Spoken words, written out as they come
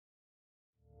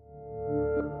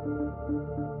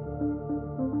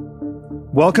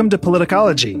Welcome to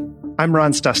Politicology. I'm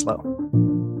Ron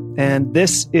Steslow. And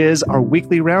this is our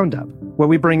weekly Roundup, where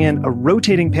we bring in a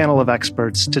rotating panel of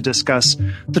experts to discuss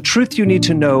the truth you need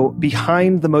to know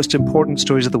behind the most important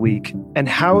stories of the week and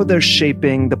how they're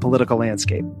shaping the political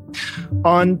landscape.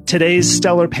 On today's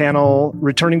stellar panel,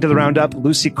 returning to the Roundup,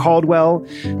 Lucy Caldwell,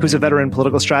 who's a veteran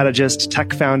political strategist,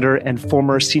 tech founder, and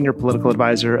former senior political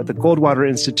advisor at the Goldwater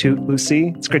Institute.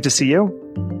 Lucy, it's great to see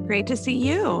you. Great to see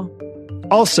you.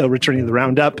 Also returning to the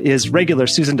Roundup is regular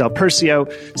Susan Del Percio.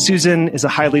 Susan is a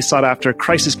highly sought-after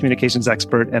crisis communications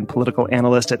expert and political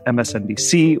analyst at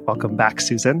MSNBC. Welcome back,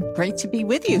 Susan. Great to be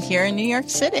with you here in New York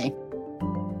City.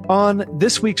 On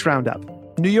this week's Roundup,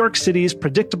 New York City's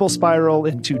predictable spiral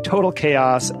into total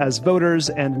chaos as voters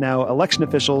and now election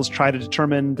officials try to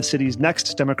determine the city's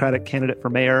next Democratic candidate for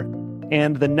mayor,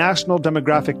 and the national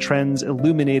demographic trends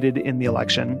illuminated in the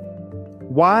election.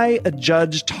 Why a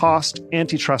judge tossed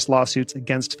antitrust lawsuits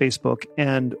against Facebook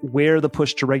and where the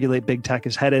push to regulate big tech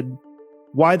is headed.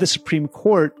 Why the Supreme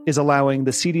Court is allowing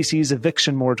the CDC's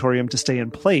eviction moratorium to stay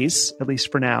in place, at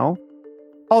least for now.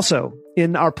 Also,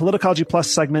 in our Politicology Plus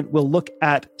segment, we'll look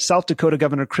at South Dakota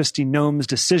Governor Kristi Noem's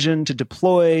decision to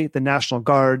deploy the National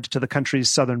Guard to the country's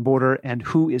southern border and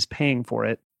who is paying for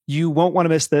it. You won't want to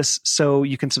miss this, so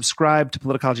you can subscribe to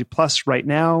Politicology Plus right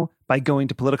now by going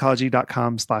to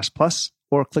politicology.com/plus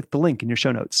or click the link in your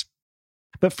show notes.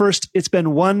 But first, it's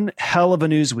been one hell of a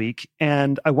news week,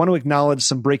 and I want to acknowledge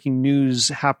some breaking news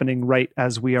happening right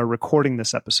as we are recording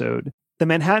this episode. The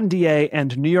Manhattan DA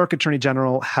and New York Attorney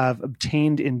General have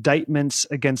obtained indictments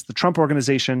against the Trump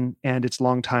Organization and its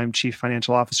longtime chief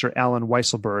financial officer, Alan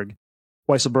Weisselberg.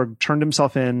 Weisselberg turned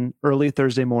himself in early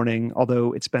Thursday morning,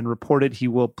 although it's been reported he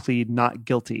will plead not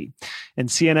guilty. And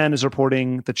CNN is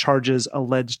reporting the charges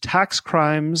allege tax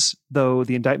crimes, though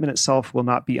the indictment itself will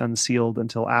not be unsealed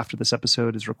until after this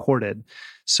episode is recorded.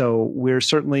 So we're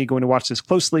certainly going to watch this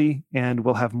closely, and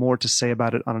we'll have more to say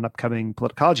about it on an upcoming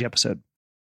Politicology episode.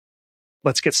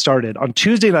 Let's get started. On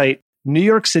Tuesday night, New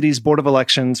York City's Board of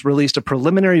Elections released a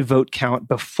preliminary vote count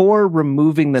before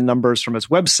removing the numbers from its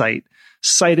website,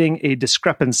 citing a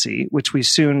discrepancy, which we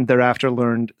soon thereafter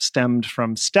learned stemmed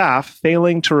from staff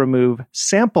failing to remove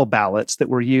sample ballots that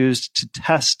were used to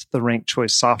test the ranked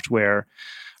choice software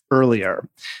earlier.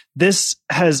 This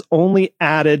has only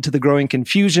added to the growing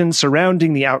confusion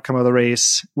surrounding the outcome of the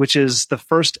race, which is the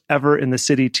first ever in the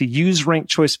city to use ranked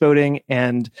choice voting.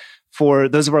 And for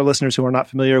those of our listeners who are not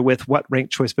familiar with what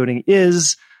ranked choice voting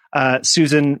is,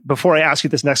 Susan, before I ask you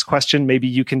this next question, maybe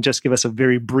you can just give us a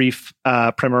very brief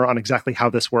primer on exactly how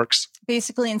this works.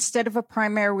 Basically, instead of a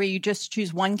primary where you just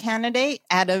choose one candidate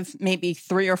out of maybe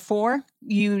 3 or 4,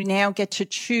 you now get to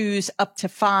choose up to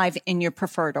 5 in your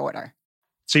preferred order.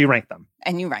 So you rank them.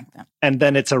 And you rank them. And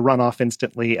then it's a runoff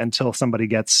instantly until somebody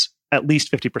gets at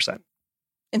least 50%.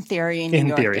 In theory, in New York.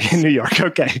 In theory, in New York.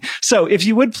 Okay. So if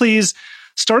you would please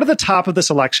start at the top of this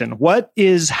election. What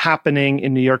is happening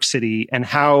in New York City and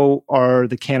how are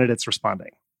the candidates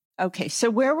responding? Okay, so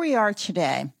where we are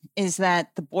today is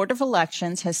that the Board of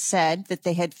Elections has said that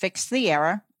they had fixed the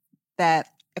error that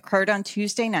occurred on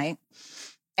Tuesday night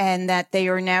and that they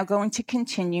are now going to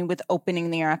continue with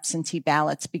opening their absentee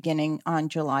ballots beginning on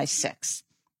July 6th.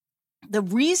 The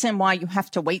reason why you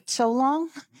have to wait so long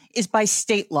is by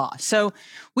state law. So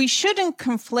we shouldn't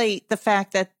conflate the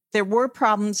fact that there were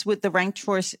problems with the ranked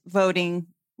choice voting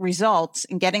results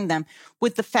and getting them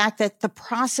with the fact that the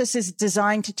process is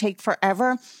designed to take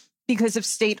forever because of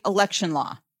state election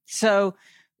law. So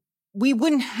we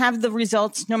wouldn't have the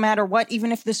results no matter what,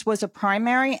 even if this was a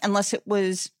primary, unless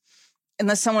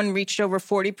someone reached over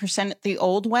 40% the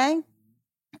old way,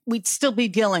 we'd still be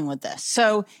dealing with this.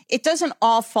 So it doesn't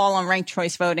all fall on ranked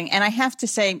choice voting. And I have to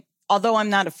say, although I'm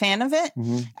not a fan of it,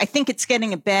 I think it's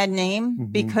getting a bad name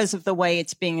because of the way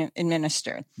it's being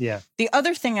administered. Yeah. The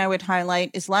other thing I would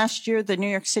highlight is last year, the New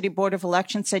York City Board of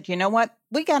Elections said, you know what?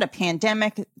 We got a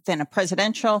pandemic, then a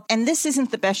presidential, and this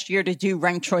isn't the best year to do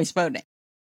ranked choice voting.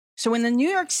 So when the New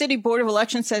York City Board of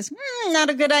Elections says, not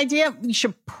a good idea, we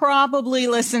should probably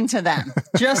listen to them.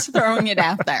 Just throwing it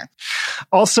out there.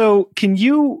 Also, can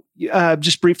you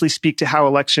just briefly speak to how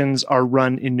elections are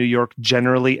run in New York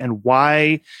generally and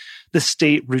why the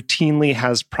state routinely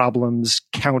has problems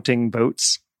counting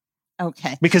votes?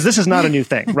 Okay. Because this is not a new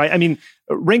thing, right? I mean,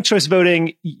 ranked choice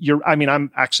voting,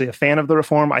 I'm actually a fan of the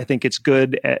reform. I think it's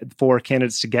good for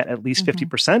candidates to get at least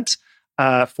 50%.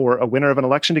 For a winner of an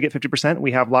election to get 50%.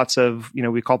 We have lots of,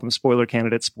 we call them spoiler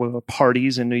candidates, spoiler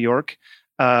parties in New York.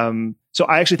 So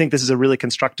I actually think this is a really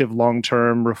constructive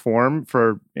long-term reform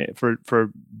for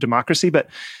democracy. But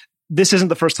this isn't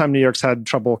the first time New York's had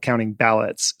trouble counting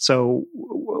ballots. So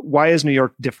why is New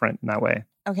York different in that way?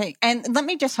 Okay. And let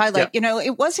me just highlight,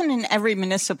 it wasn't in every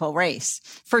municipal race.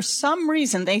 For some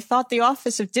reason, they thought the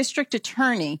office of district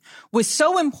attorney was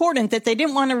so important that they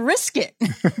didn't want to risk it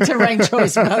to ranked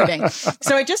choice voting.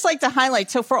 So I just like to highlight.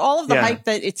 So for all of the hype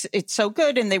that it's so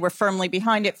good and they were firmly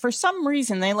behind it, for some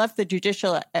reason, they left the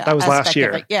judicial that was last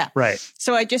year. Yeah. Right.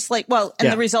 So I just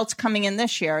the results coming in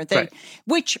this year,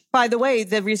 which, by the way,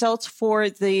 the results for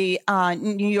the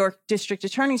New York district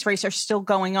attorney's race are still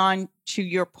going on, to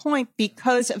your point,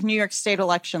 because of New York State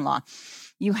election law.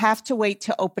 You have to wait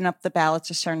to open up the ballots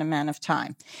a certain amount of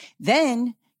time.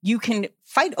 Then you can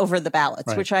fight over the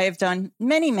ballots, which I have done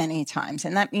many, many times.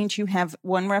 And that means you have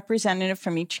one representative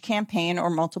from each campaign or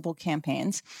multiple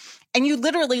campaigns. And you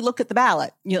literally look at the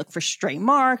ballot. You look for stray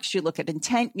marks. You look at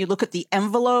intent. You look at the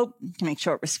envelope to make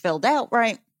sure it was filled out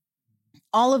right.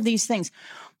 All of these things.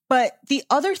 But the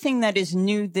other thing that is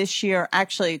new this year,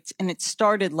 actually, and it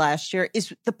started last year,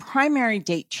 is the primary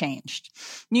date changed.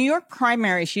 New York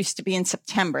primaries used to be in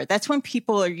September. That's when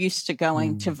people are used to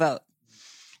going to vote.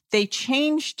 They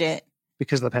changed it.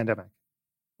 Because of the pandemic?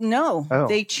 No,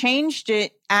 they changed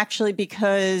it actually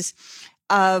because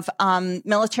of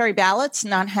military ballots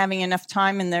not having enough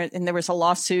time. And there was a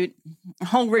lawsuit, a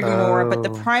whole rigmarole, but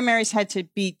the primaries had to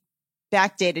be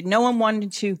backdated. No one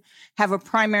wanted to have a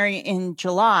primary in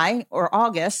July or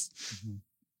August,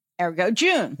 ergo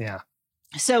June. Yeah.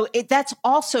 So that's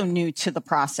also new to the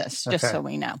process, just so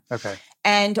we know. Okay.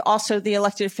 And also the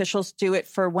elected officials do it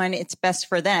for when it's best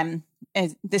for them.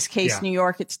 In this case, New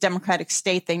York, it's Democratic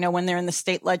state. They know when they're in the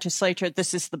state legislature,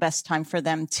 this is the best time for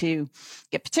them to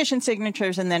get petition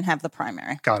signatures and then have the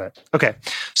primary. Got it. Okay.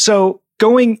 So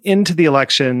going into the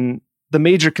election, the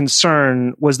major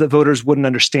concern was that voters wouldn't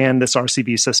understand this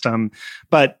RCV system,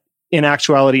 but in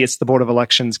actuality, it's the Board of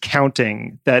Elections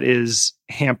counting that is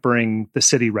hampering the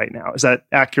city right now. Is that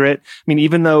accurate? I mean,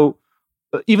 even though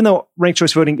ranked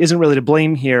choice voting isn't really to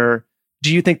blame here,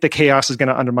 do you think the chaos is going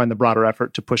to undermine the broader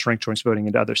effort to push ranked choice voting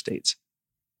into other states?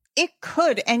 It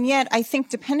could. And yet, I think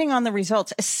depending on the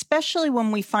results, especially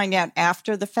when we find out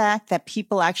after the fact that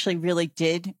people actually really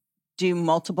did do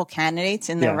multiple candidates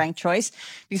in their ranked choice,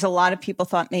 because a lot of people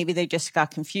thought maybe they just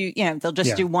got confused. They'll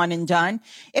just do one and done.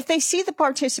 If they see the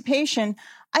participation,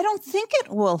 I don't think it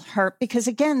will hurt, because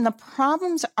again, the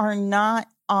problems are not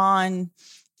on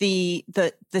the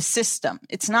system.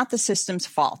 It's not the system's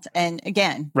fault. And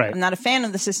again, I'm not a fan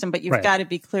of the system, but you've got to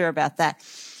be clear about that.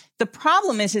 The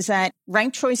problem is that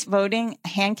ranked choice voting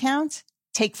hand counts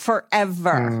take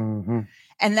forever.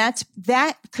 And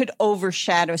that could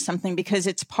overshadow something, because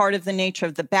it's part of the nature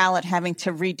of the ballot having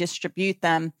to redistribute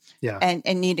them and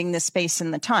needing the space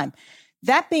and the time.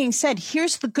 That being said,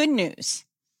 here's the good news.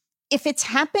 If it's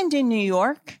happened in New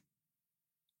York,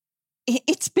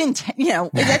 it's been,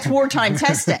 that's wartime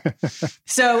testing.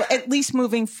 So at least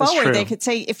moving forward, they could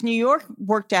say if New York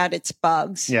worked out its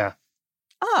bugs,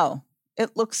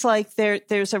 it looks like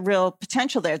there's a real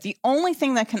potential there. The only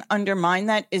thing that can undermine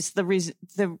that is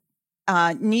the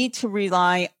need to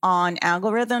rely on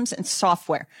algorithms and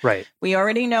software. Right. We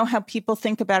already know how people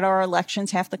think about our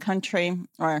elections. Half the country,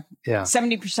 or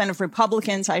 70% of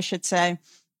Republicans, I should say,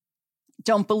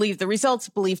 don't believe the results,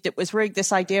 believed it was rigged.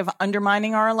 This idea of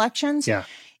undermining our elections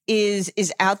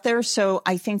is out there. So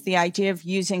I think the idea of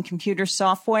using computer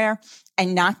software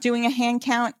and not doing a hand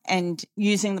count and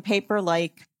using the paper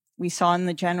like we saw in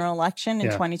the general election in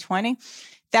 2020,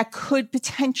 that could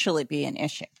potentially be an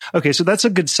issue. Okay, so that's a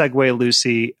good segue,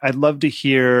 Lucy. I'd love to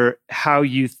hear how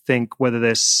you think whether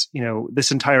this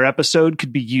entire episode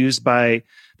could be used by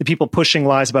the people pushing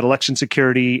lies about election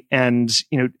security. And,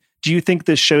 do you think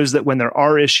this shows that when there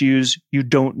are issues, you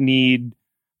don't need,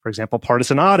 for example,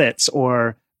 partisan audits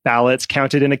or ballots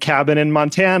counted in a cabin in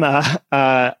Montana?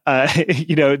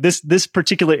 This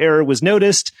particular error was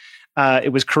noticed.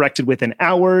 It was corrected within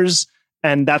hours,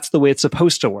 and that's the way it's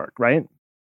supposed to work, right?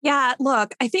 Yeah,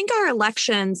 look, I think our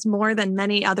elections, more than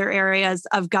many other areas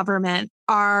of government,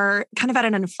 are kind of at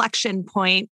an inflection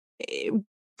point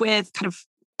with kind of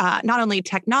not only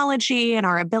technology and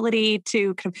our ability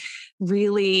to kind of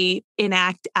really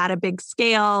enact at a big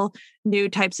scale new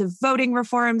types of voting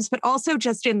reforms, but also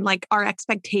just in like our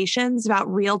expectations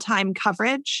about real-time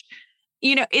coverage.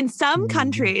 In some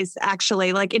countries,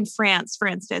 actually, like in France, for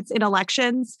instance, in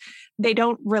elections, they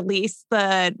don't release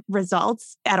the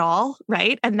results at all,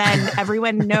 right? And then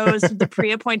everyone knows the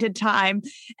pre-appointed time,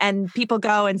 and people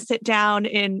go and sit down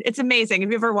it's amazing. If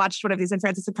you ever watched one of these in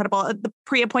France, it's incredible. The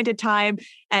pre-appointed time,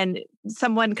 and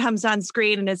someone comes on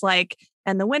screen and is like,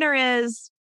 and the winner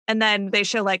is, and then they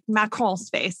show like Macron's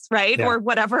face, right? Yeah. Or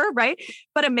whatever, right?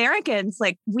 But Americans,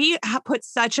 like we put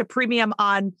such a premium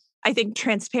on, I think,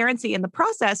 transparency in the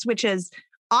process, which is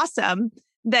awesome.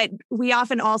 that we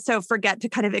often also forget to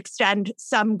kind of extend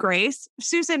some grace.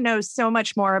 Susan knows so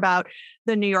much more about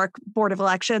the New York Board of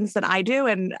Elections than I do.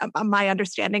 And my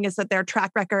understanding is that their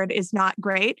track record is not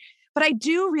great. But I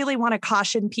do really want to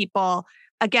caution people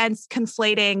against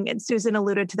conflating, and Susan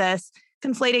alluded to this,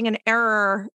 conflating an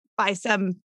error by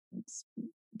some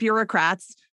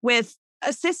bureaucrats with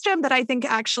a system that I think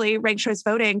actually ranked choice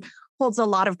voting holds a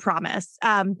lot of promise.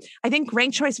 I think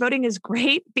ranked choice voting is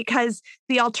great because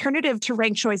the alternative to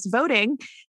ranked choice voting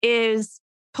is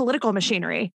political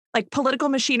machinery. Like political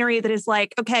machinery that is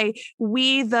like, okay,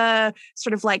 we, the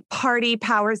sort of like party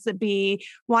powers that be,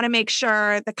 want to make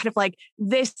sure that kind of like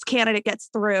this candidate gets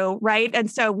through, right?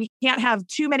 And so we can't have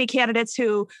too many candidates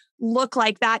who look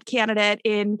like that candidate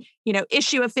in,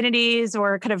 issue affinities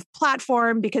or kind of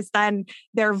platform, because then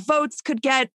their votes could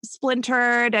get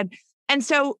splintered. And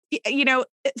so,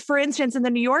 for instance, in the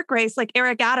New York race, like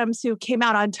Eric Adams, who came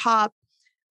out on top,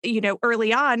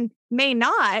 early on, may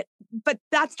not, but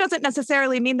that doesn't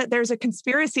necessarily mean that there's a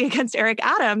conspiracy against Eric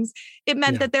Adams. It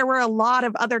meant that there were a lot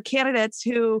of other candidates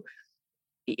who,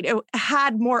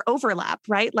 had more overlap,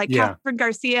 right? Like Catherine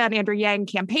Garcia and Andrew Yang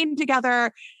campaigned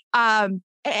together. And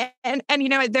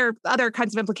there are other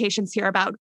kinds of implications here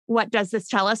about what does this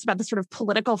tell us about the sort of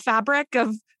political fabric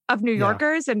of New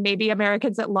Yorkers and maybe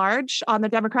Americans at large on the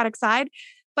Democratic side.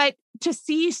 But to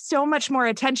see so much more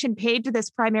attention paid to this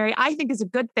primary, I think is a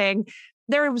good thing.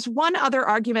 There was one other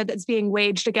argument that's being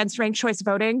waged against ranked choice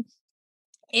voting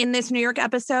in this New York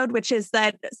episode, which is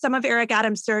that some of Eric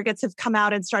Adams' surrogates have come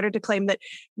out and started to claim that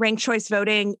ranked choice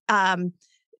voting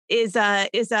is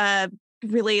a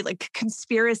really like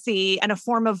conspiracy and a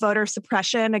form of voter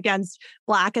suppression against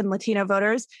Black and Latino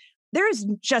voters. There is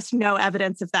just no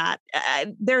evidence of that.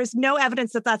 There is no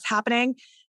evidence that that's happening.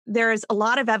 There is a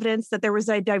lot of evidence that there was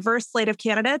a diverse slate of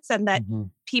candidates and that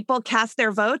people cast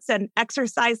their votes and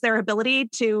exercised their ability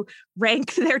to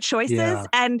rank their choices.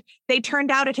 And they turned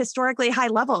out at historically high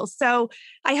levels. So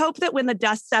I hope that when the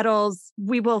dust settles,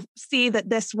 we will see that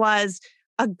this was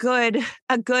a good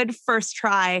first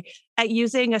try at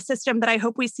using a system that I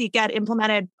hope we see get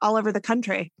implemented all over the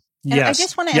country. And I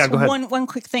just want to ask one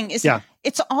quick thing.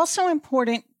 It's also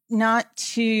important not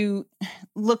to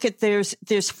look at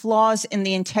there's flaws in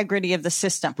the integrity of the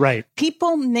system. Right.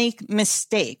 People make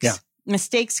mistakes. Yeah.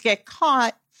 Mistakes get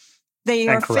caught. They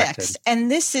are fixed. And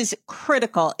this is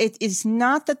critical. It is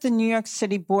not that the New York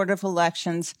City Board of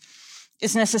Elections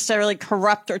is necessarily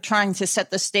corrupt or trying to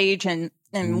set the stage and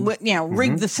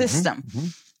rig the system.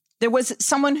 There was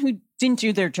someone who didn't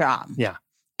do their job. Yeah.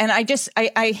 And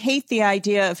I hate the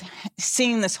idea of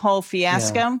seeing this whole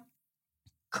fiasco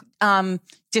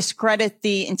discredit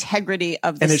the integrity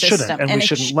of the system.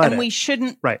 We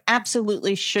shouldn't,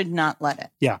 absolutely should not let it.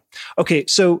 Yeah. Okay.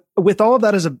 So with all of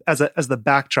that as the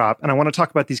backdrop, and I want to talk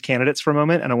about these candidates for a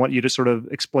moment, and I want you to sort of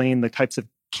explain the types of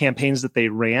campaigns that they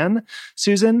ran,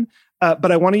 Susan.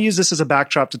 But I want to use this as a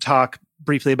backdrop to talk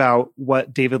briefly about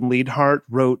what David Leadhart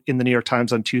wrote in the New York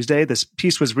Times on Tuesday. This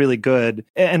piece was really good,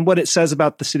 and what it says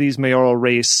about the city's mayoral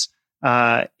race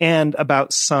and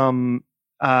about some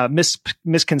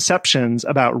misconceptions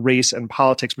about race and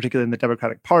politics, particularly in the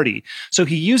Democratic Party. So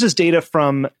he uses data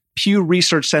from Pew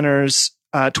Research Center's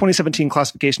 2017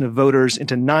 classification of voters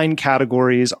into 9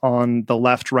 categories on the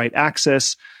left-right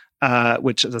axis,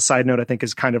 which, as a side note, I think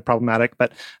is kind of problematic,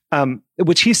 but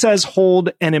which he says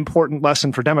hold an important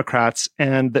lesson for Democrats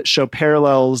and that show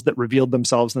parallels that revealed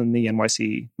themselves in the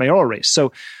NYC mayoral race.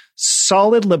 So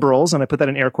solid liberals, and I put that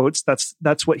in air quotes, that's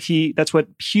what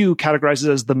Pew categorizes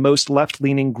as the most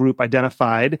left-leaning group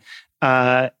identified,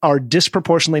 are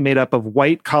disproportionately made up of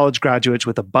white college graduates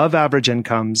with above average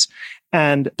incomes,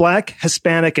 and Black,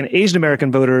 Hispanic, and Asian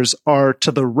American voters are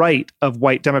to the right of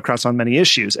white Democrats on many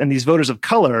issues. And these voters of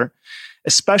color,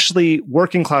 especially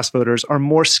working class voters, are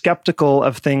more skeptical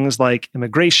of things like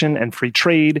immigration and free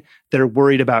trade. They're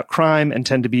worried about crime and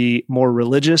tend to be more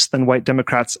religious than white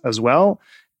Democrats as well.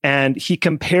 And he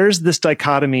compares this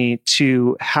dichotomy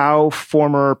to how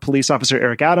former police officer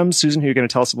Eric Adams, Susan, who you're going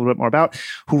to tell us a little bit more about,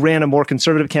 who ran a more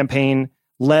conservative campaign,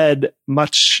 led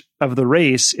much of the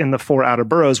race in the 4 outer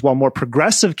boroughs, while more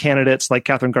progressive candidates like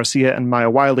Catherine Garcia and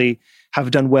Maya Wiley have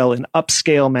done well in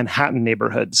upscale Manhattan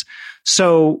neighborhoods.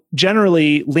 So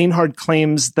generally, Leanhard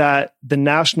claims that the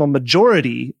national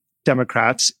majority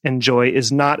Democrats enjoy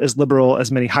is not as liberal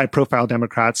as many high-profile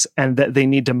Democrats, and that they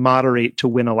need to moderate to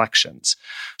win elections.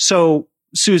 So,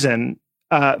 Susan,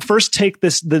 first take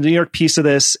the New York piece of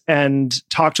this and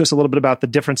talk to us a little bit about the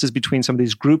differences between some of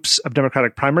these groups of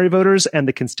Democratic primary voters and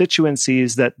the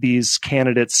constituencies that these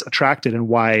candidates attracted, and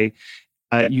why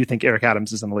you think Eric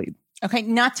Adams is in the lead. Okay,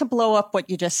 not to blow up what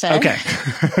you just said.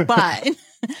 Okay. But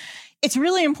it's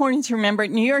really important to remember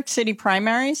New York City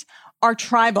primaries are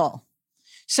tribal.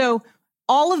 So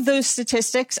all of those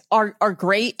statistics are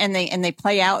great and they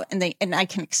play out and I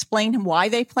can explain why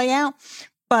they play out.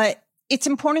 But it's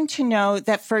important to know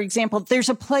that, for example, there's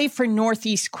a play for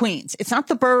Northeast Queens. It's not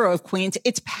the borough of Queens.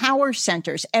 It's power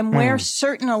centers and where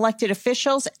certain elected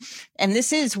officials, and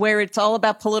this is where it's all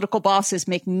about political bosses,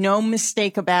 make no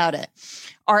mistake about it,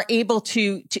 are able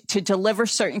to deliver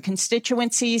certain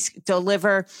constituencies,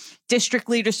 deliver district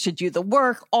leaders to do the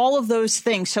work, all of those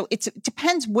things. So it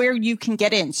depends where you can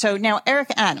get in. So now Eric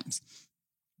Adams,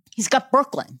 he's got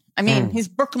Brooklyn. I mean, he's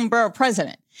Brooklyn Borough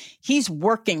president. He's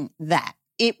working that.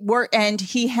 And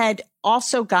he had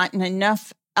also gotten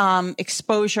enough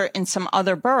exposure in some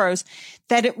other boroughs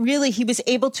that he was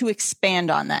able to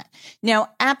expand on that. Now,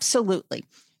 absolutely,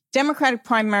 Democratic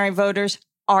primary voters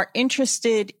are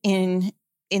interested in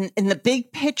the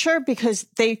big picture because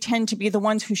they tend to be the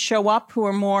ones who show up, who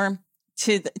are more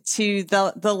to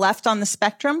the left on the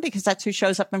spectrum, because that's who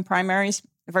shows up in primaries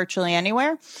virtually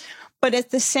anywhere. But at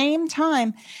the same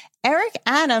time, Eric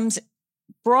Adams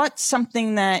brought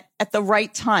something that at the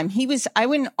right time, I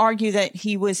wouldn't argue that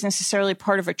he was necessarily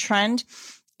part of a trend.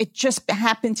 It just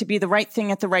happened to be the right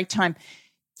thing at the right time.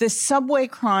 The subway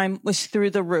crime was through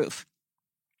the roof,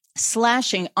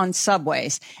 slashing on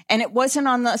subways. And it wasn't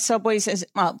on the subways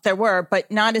there were, but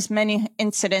not as many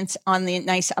incidents on the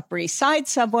nice Upper East Side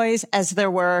subways as there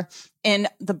were in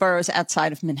the boroughs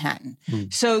outside of Manhattan.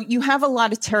 So you have a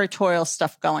lot of territorial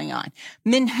stuff going on.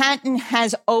 Manhattan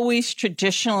has always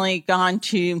traditionally gone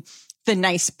to the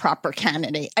nice, proper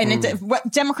candidate, and it's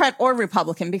Democrat or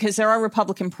Republican, because there are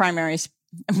Republican primaries,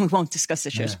 and we won't discuss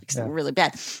issues because they're really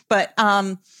bad. But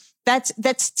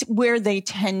that's where they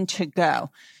tend to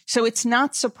go. So it's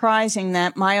not surprising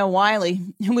that Maya Wiley,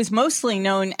 who was mostly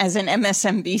known as an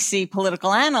MSNBC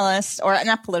political analyst, or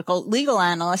not political, legal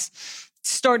analyst,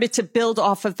 started to build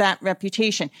off of that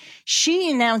reputation.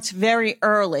 She announced very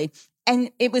early,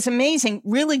 and it was amazing,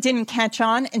 really didn't catch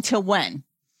on until when?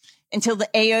 Until the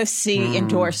AOC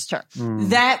endorsed her.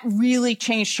 That really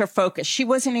changed her focus. She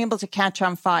wasn't able to catch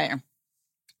on fire.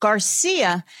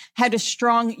 Garcia had a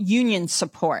strong union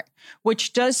support,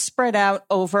 which does spread out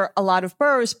over a lot of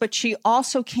boroughs, but she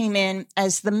also came in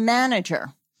as the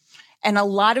manager. And a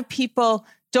lot of people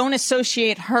don't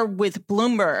associate her with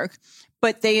Bloomberg,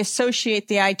 but they associate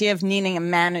the idea of needing a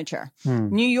manager.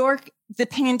 New York, the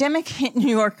pandemic hit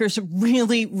New Yorkers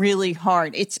really, really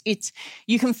hard.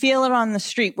 You can feel it on the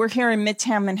street. We're here in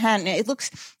Midtown Manhattan. It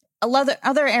looks, a lot of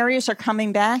other areas are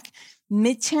coming back.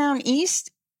 Midtown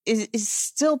East is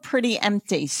still pretty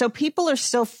empty. So people are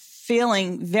still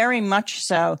feeling very much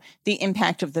so the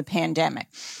impact of the pandemic.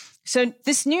 So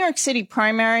this New York City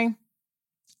primary,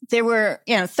 there were,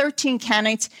 13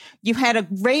 candidates. You had a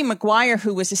Ray McGuire,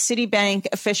 who was a Citibank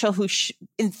official who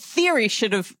in theory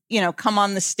should have, come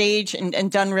on the stage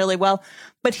and done really well,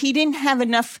 but he didn't have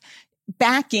enough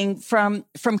backing from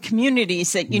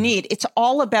communities that you need. It's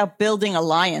all about building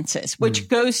alliances, which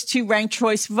goes to ranked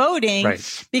choice voting,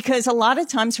 because a lot of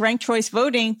times ranked choice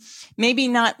voting, maybe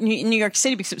not in New York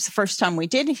City because it was the first time we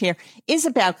did it here, is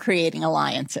about creating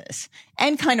alliances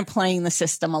and kind of playing the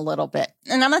system a little bit.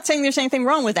 And I'm not saying there's anything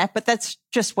wrong with that, but that's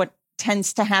just what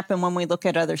tends to happen when we look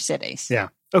at other cities. Yeah.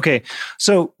 Okay.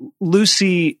 So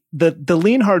Lucy, the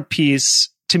lean hard piece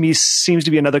to me seems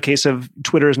to be another case of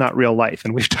Twitter is not real life.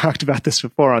 And we've talked about this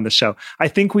before on the show. I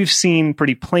think we've seen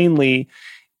pretty plainly,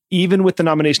 even with the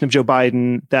nomination of Joe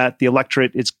Biden, that the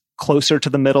electorate is closer to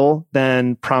the middle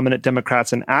than prominent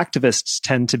Democrats and activists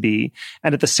tend to be.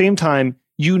 And at the same time,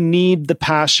 you need the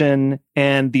passion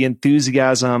and the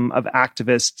enthusiasm of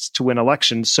activists to win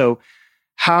elections. So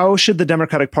how should the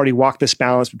Democratic Party walk this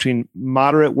balance between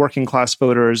moderate working class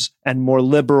voters and more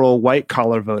liberal white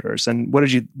collar voters? And what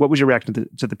was your reaction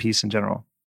to the piece in general?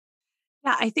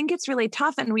 Yeah, I think it's really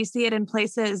tough. And we see it in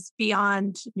places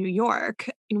beyond New York.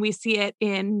 And we see it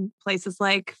in places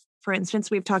like, for instance,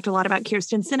 we've talked a lot about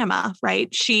Kyrsten Sinema,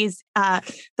 right? She's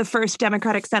the first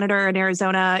Democratic senator in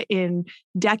Arizona in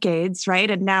decades,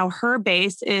 right? And now her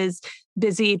base is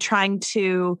busy trying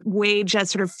to wage a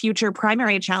sort of future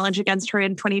primary challenge against her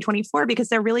in 2024 because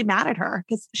they're really mad at her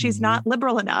because she's not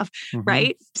liberal enough,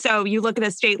 right? So you look at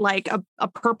a state like a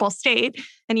purple state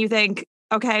and you think,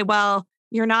 okay, well,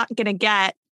 you're not going to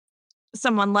get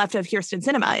someone left of Kyrsten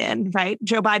Sinema in, right?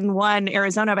 Joe Biden won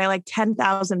Arizona by like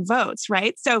 10,000 votes,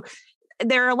 right? So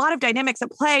there are a lot of dynamics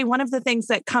at play. One of the things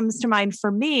that comes to mind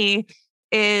for me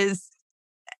is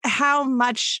how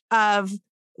much of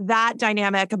that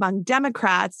dynamic among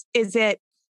Democrats is it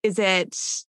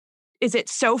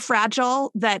so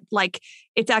fragile that like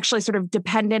it's actually sort of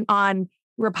dependent on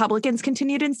Republicans'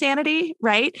 continued insanity,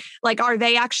 right? Like, are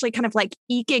they actually kind of like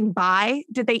eking by?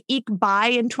 Did they eke by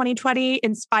in 2020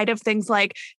 in spite of things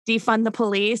like defund the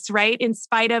police, right? In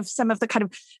spite of some of the kind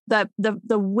of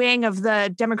the wing of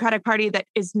the Democratic Party that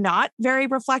is not very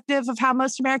reflective of how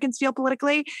most Americans feel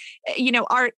politically?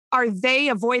 Are they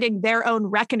avoiding their own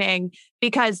reckoning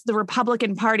because the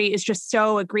Republican Party is just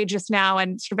so egregious now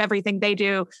and sort of everything they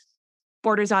do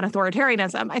borders on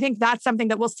authoritarianism? I think that's something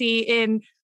that we'll see in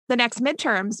the next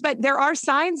midterms, but there are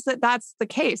signs that that's the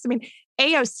case. I mean,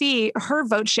 AOC, her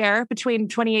vote share between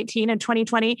 2018 and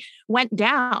 2020 went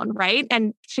down, right?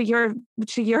 And to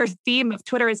your theme of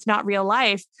Twitter is not real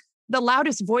life, the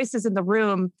loudest voices in the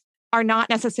room are not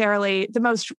necessarily the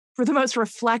most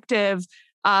reflective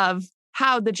of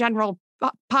how the general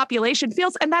population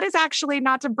feels. And that is actually,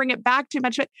 not to bring it back too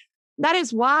much, but that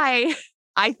is why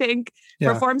I think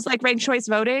reforms like ranked choice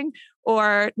voting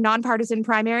or nonpartisan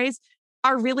primaries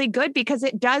are really good, because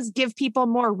it does give people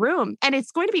more room. And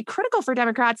it's going to be critical for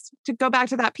Democrats, to go back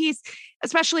to that piece,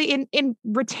 especially in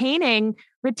retaining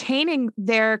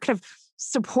their kind of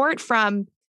support from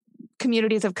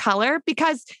communities of color,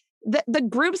 because the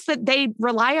groups that they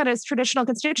rely on as traditional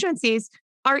constituencies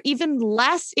are even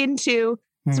less into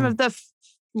some of the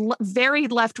very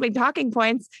left-wing talking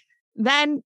points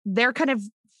than they're kind of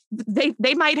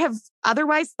they might have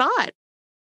otherwise thought.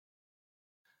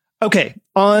 Okay,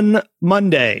 on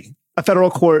Monday, a federal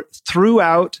court threw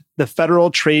out the Federal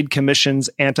Trade Commission's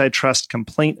antitrust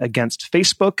complaint against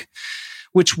Facebook,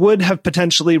 which would have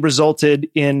potentially resulted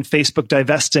in Facebook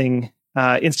divesting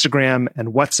Instagram and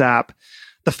WhatsApp.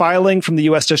 The filing from the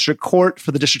U.S. District Court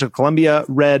for the District of Columbia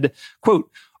read, quote,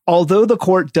 "Although the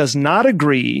court does not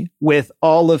agree with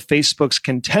all of Facebook's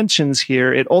contentions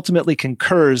here, it ultimately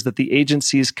concurs that the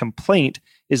agency's complaint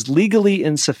is legally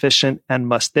insufficient and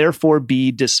must therefore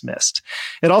be dismissed."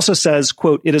 It also says,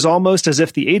 quote, "It is almost as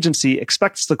if the agency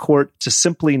expects the court to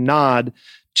simply nod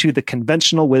to the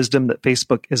conventional wisdom that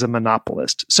Facebook is a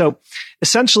monopolist." So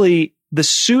essentially, the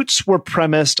suits were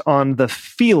premised on the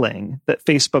feeling that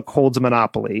Facebook holds a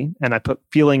monopoly, and I put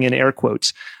feeling in air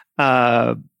quotes,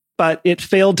 but it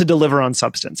failed to deliver on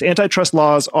substance. Antitrust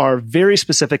laws are very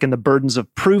specific in the burdens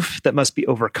of proof that must be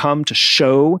overcome to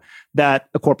show that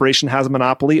a corporation has a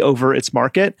monopoly over its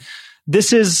market.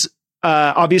 This is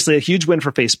obviously a huge win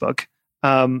for Facebook,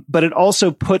 but it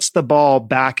also puts the ball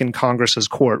back in Congress's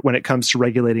court when it comes to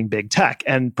regulating big tech.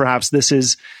 And perhaps this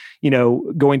is,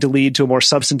 going to lead to a more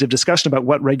substantive discussion about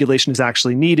what regulation is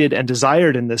actually needed and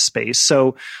desired in this space.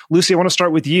 So, Lucy, I want to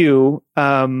start with you.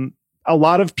 A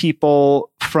lot of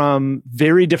people from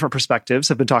very different perspectives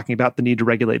have been talking about the need to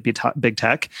regulate big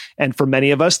tech. And for many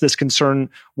of us, this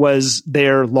concern was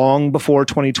there long before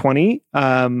 2020.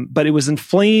 But it was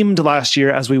inflamed last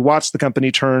year as we watched the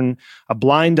company turn a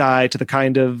blind eye to the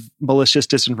kind of malicious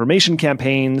disinformation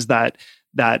campaigns that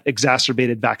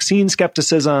exacerbated vaccine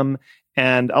skepticism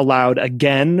and allowed,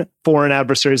 again, foreign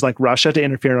adversaries like Russia to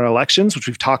interfere in our elections, which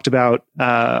we've talked about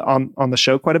on the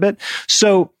show quite a bit.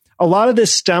 So a lot of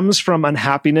this stems from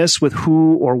unhappiness with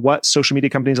who or what social media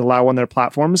companies allow on their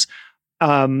platforms,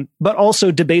 but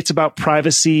also debates about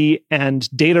privacy and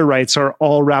data rights are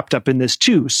all wrapped up in this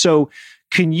too. So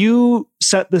can you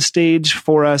set the stage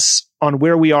for us on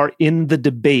where we are in the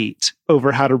debate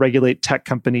over how to regulate tech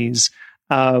companies?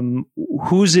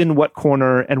 Who's in what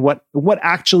corner and what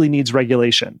actually needs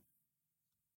regulation?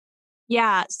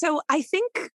 Yeah, so I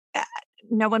think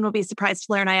no one will be surprised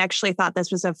to learn I actually thought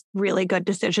this was a really good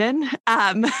decision.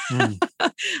 I'm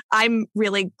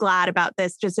really glad about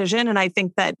this decision, and I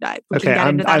think that we can get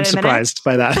into that I'm surprised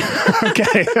by that.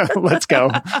 Okay, let's go.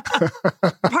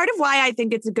 Part of why I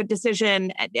think it's a good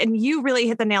decision, and you really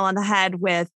hit the nail on the head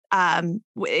with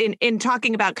in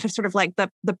talking about kind of sort of like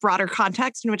the broader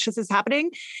context in which this is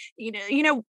happening.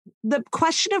 The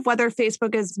question of whether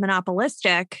Facebook is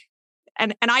monopolistic,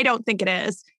 and I don't think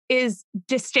it is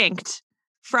distinct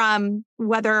from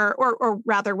whether, or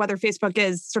rather whether Facebook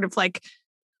is sort of like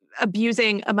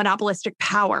abusing a monopolistic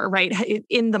power, right,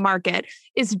 in the market,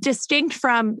 is distinct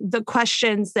from the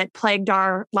questions that plagued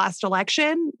our last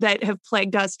election, that have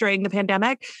plagued us during the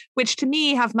pandemic, which to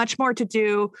me have much more to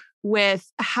do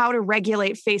with how to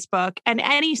regulate Facebook and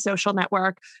any social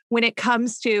network when it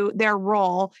comes to their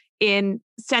role in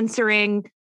censoring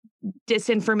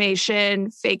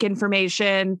disinformation, fake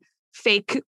information,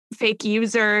 fake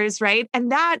users, right?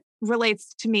 And that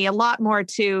relates to me a lot more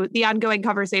to the ongoing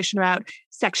conversation about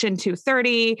Section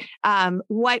 230,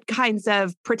 what kinds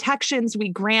of protections we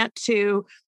grant to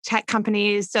tech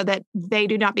companies so that they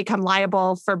do not become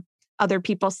liable for other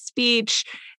people's speech.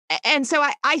 And so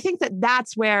I think that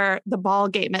that's where the ball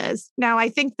game is. Now, I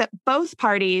think that both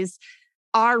parties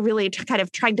are really kind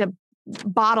of trying to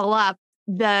bottle up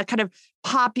the kind of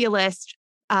populist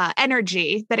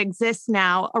energy that exists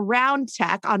now around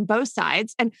tech on both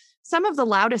sides. And some of the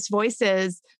loudest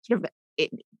voices sort of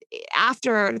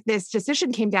after this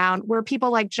decision came down were people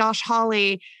like Josh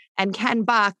Hawley and Ken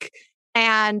Buck.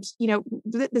 And,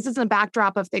 this is a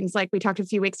backdrop of things like we talked a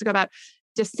few weeks ago about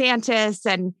DeSantis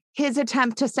and his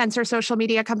attempt to censor social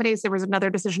media companies. There was another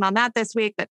decision on that this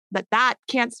week that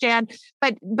can't stand.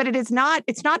 But it's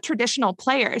not traditional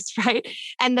players, right?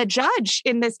 And the judge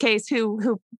in this case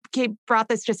who brought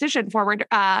this decision forward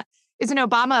is an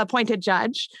Obama-appointed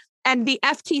judge. And the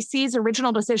FTC's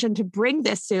original decision to bring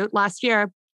this suit last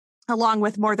year, along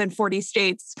with more than 40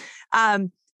 states,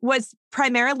 was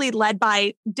primarily led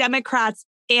by Democrats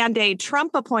and a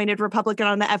Trump-appointed Republican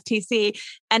on the FTC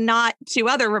and not two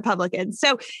other Republicans.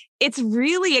 So it's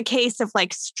really a case of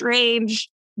like strange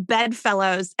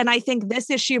bedfellows. And I think this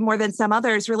issue, more than some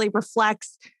others, really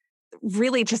reflects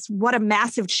really just what a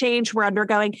massive change we're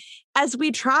undergoing as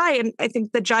we try. And I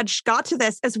think the judge got to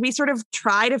this as we sort of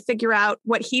try to figure out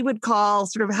what he would call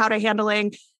sort of how to handle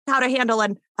an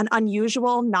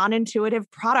unusual,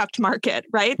 non-intuitive product market,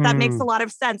 right? That makes a lot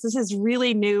of sense. This is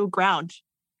really new ground.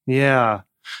 Yeah.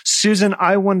 Susan,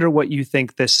 I wonder what you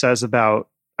think this says about,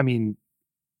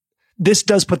 this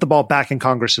does put the ball back in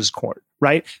Congress's court,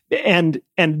 right? And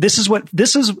I think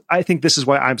this is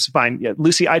why I'm fine. Yeah,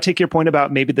 Lucy, I take your point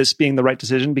about maybe this being the right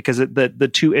decision because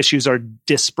the two issues are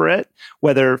disparate,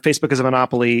 whether Facebook is a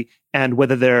monopoly and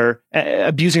whether they're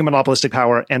abusing monopolistic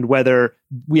power and whether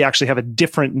we actually have a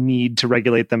different need to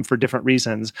regulate them for different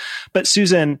reasons. But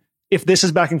Susan, if this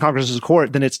is back in Congress's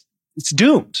court, then it's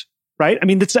doomed, right?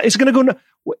 It's going to go.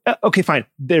 Okay, fine.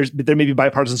 There may be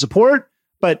bipartisan support,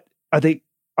 but are they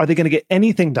going to get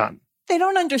anything done? They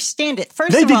don't understand it.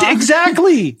 First of all,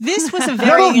 exactly. This was a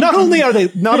very not only are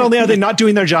they not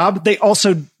doing their job, they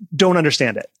also don't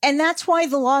understand it. And that's why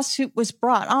the lawsuit was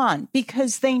brought on,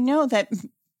 because they know that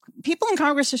people in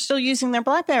Congress are still using their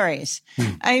BlackBerries.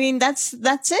 That's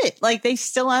it. Like they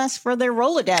still ask for their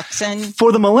Rolodex. And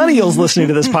for the millennials listening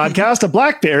to this podcast, a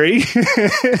BlackBerry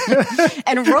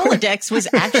and a Rolodex was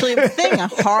actually a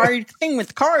hard thing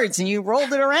with cards, and you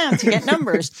rolled it around to get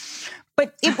numbers.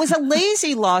 But it was a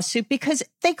lazy lawsuit because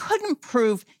they couldn't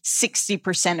prove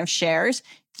 60% of shares.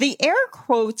 The air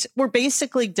quotes were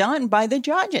basically done by the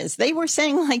judges. They were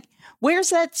saying, like, where's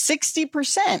that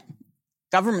 60%?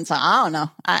 Government's like, I don't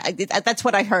know. That's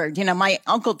what I heard. My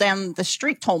uncle down the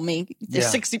street told me the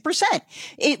 60%.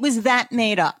 It was that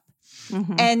made up.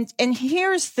 Mm-hmm. And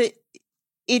here's it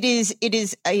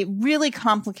is a really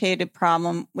complicated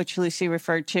problem, which Lucy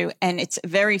referred to. And it's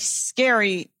very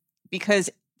scary because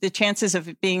the chances of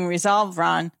it being resolved,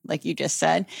 Ron, like you just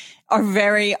said, are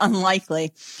very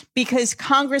unlikely because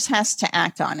Congress has to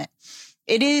act on it.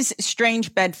 It is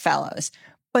strange bedfellows.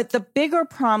 But the bigger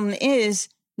problem is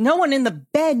no one in the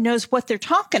bed knows what they're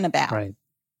talking about. Right.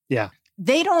 Yeah.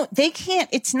 They can't,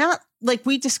 it's not like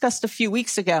we discussed a few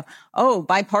weeks ago. Oh,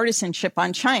 bipartisanship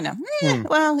on China.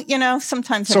 Well,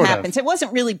 sometimes it happens. It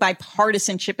wasn't really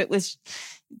bipartisanship. It was,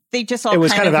 they just all. It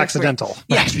was kind of accidental.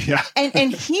 Yeah. Yeah.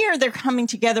 And here they're coming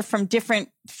together from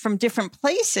different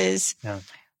places,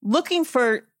 looking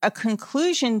for a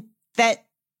conclusion that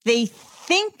they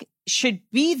think should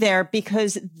be there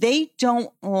because they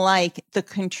don't like the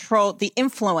control, the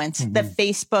influence that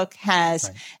Facebook has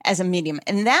as a medium.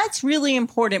 And that's really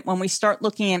important when we start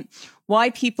looking at why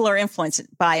people are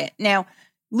influenced by it. Now,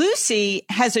 Lucy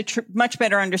has a much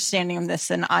better understanding of this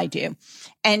than I do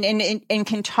and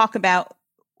can talk about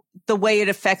the way it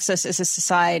affects us as a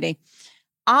society.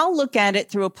 I'll look at it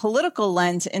through a political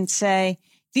lens and say,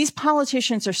 these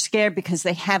politicians are scared because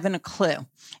they haven't a clue.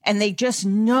 And they just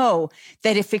know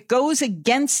that if it goes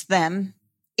against them,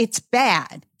 it's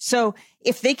bad. So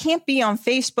if they can't be on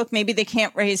Facebook, maybe they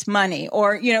can't raise money.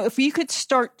 Or, if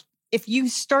you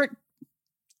start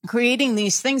creating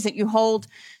these things that you hold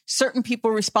certain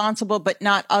people responsible, but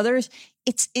not others,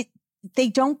 they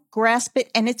don't grasp it.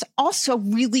 And it's also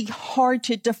really hard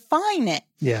to define it.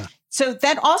 Yeah. So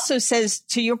that also says,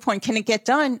 to your point, can it get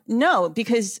done? No,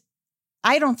 because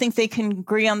I don't think they can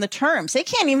agree on the terms. They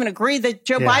can't even agree that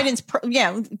Joe Biden's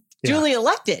duly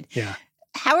elected. Yeah.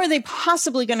 How are they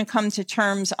possibly going to come to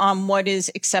terms on what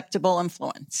is acceptable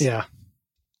influence? Yeah.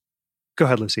 Go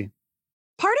ahead, Lucy.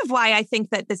 Part of why I think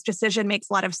that this decision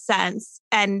makes a lot of sense,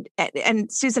 and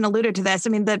Susan alluded to this.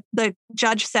 The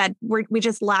judge said we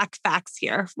just lack facts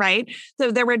here, right? So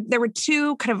there were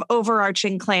two kind of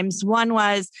overarching claims. One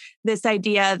was this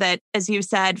idea that, as you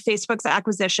said, Facebook's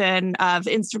acquisition of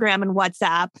Instagram and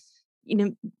WhatsApp,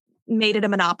 made it a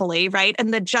monopoly, right?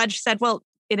 And the judge said, well,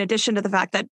 in addition to the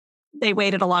fact that they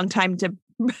waited a long time to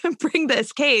bring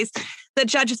this case, the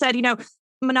judge said,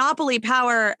 monopoly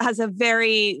power has a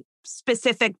very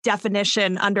specific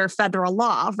definition under federal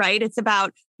law, right? It's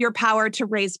about your power to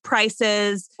raise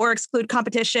prices or exclude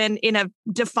competition in a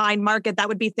defined market. That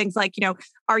would be things like,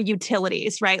 our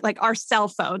utilities, right? Like our cell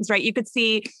phones, right? You could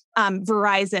see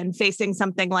Verizon facing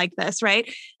something like this,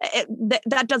 right?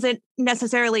 That doesn't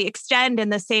necessarily extend in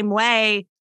the same way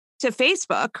to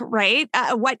Facebook, right?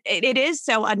 What it is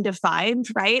so undefined,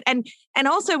 right? And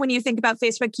also when you think about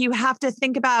Facebook, you have to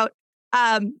think about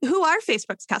who are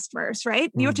Facebook's customers, right?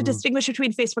 You have to distinguish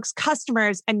between Facebook's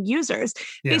customers and users.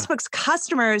 Yeah. Facebook's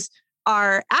customers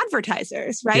are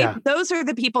advertisers, right? Yeah. Those are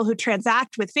the people who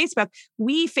transact with Facebook.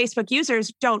 We Facebook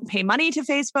users don't pay money to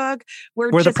Facebook.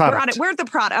 We're the product. We're the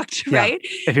product, yeah. Right?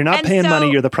 If you're not paying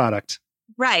money, you're the product.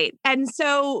 Right. And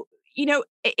so,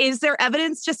 is there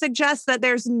evidence to suggest that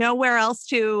there's nowhere else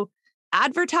to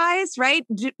advertise, right?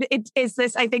 Is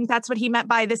this, I think that's what he meant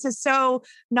by this is so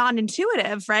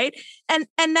non-intuitive, right? And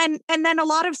then a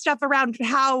lot of stuff around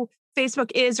how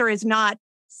Facebook is or is not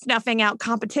snuffing out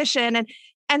competition.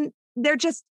 And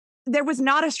there was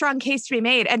not a strong case to be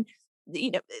made. And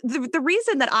the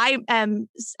reason that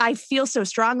I feel so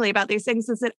strongly about these things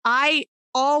is that I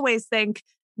always think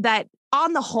that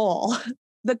on the whole,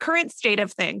 the current state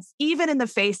of things, even in the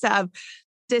face of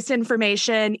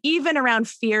disinformation, even around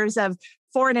fears of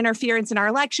foreign interference in our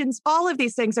elections, all of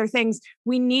these things are things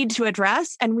we need to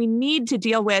address, and we need to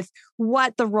deal with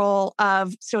what the role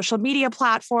of social media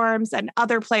platforms and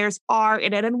other players are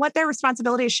in it and what their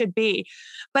responsibilities should be.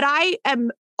 But I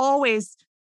am always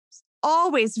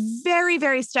very,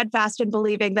 very steadfast in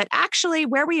believing that actually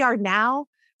where we are now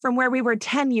from where we were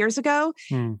 10 years ago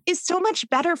is so much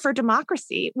better for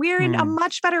democracy. We're in a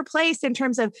much better place in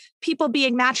terms of people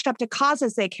being matched up to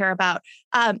causes they care about,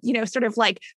 sort of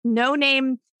like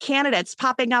no-name candidates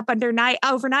popping up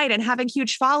overnight and having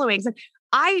huge followings. And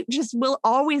I just will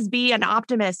always be an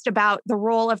optimist about the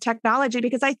role of technology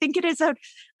because I think it is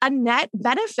a net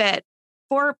benefit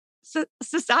for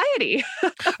society.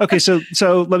 Okay, so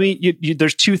let me.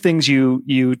 There's two things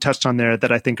you touched on there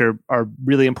that I think are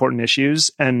really important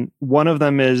issues, and one of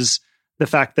them is the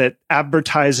fact that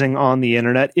advertising on the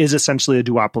internet is essentially a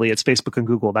duopoly. It's Facebook and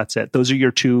Google. That's it. Those are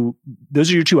your two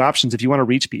options if you want to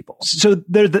reach people. So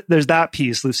there's that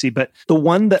piece, Lucy. But the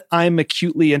one that I'm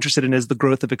acutely interested in is the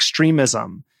growth of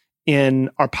extremism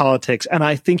in our politics, and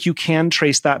I think you can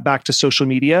trace that back to social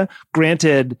media.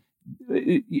 Granted,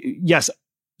 yes.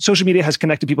 Social media has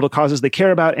connected people to causes they care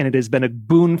about, and it has been a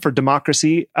boon for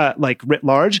democracy, like writ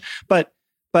large. But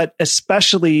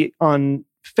especially on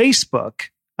Facebook,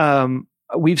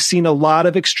 we've seen a lot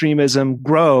of extremism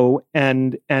grow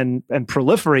and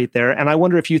proliferate there. And I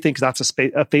wonder if you think that's a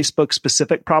Facebook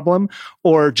specific problem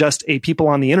or just a people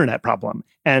on the internet problem.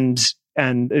 And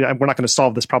we're not going to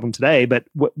solve this problem today, but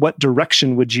what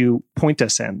direction would you point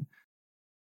us in?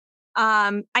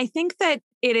 I think that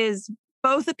it is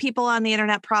both a people on the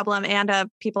internet problem and a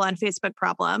people on Facebook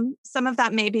problem. Some of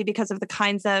that may be because of the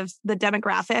kinds of the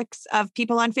demographics of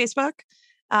people on Facebook.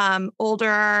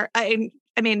 Older, I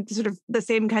mean, sort of the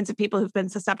same kinds of people who've been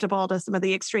susceptible to some of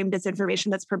the extreme disinformation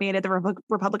that's permeated the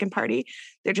Republican Party.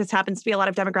 There just happens to be a lot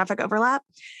of demographic overlap.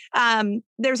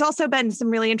 There's also been some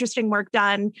really interesting work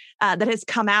done that has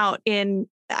come out in,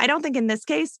 I don't think in this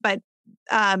case, but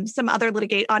some other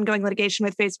ongoing litigation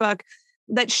with Facebook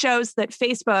that shows that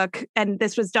Facebook, and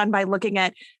this was done by looking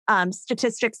at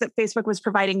statistics that Facebook was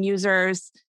providing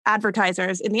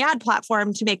advertisers in the ad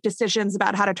platform to make decisions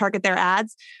about how to target their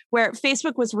ads, where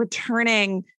Facebook was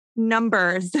returning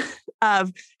numbers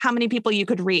of how many people you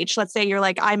could reach. Let's say you're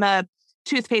like, I'm a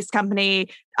toothpaste company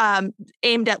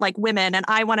aimed at like women, and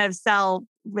I want to sell,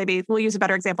 maybe we'll use a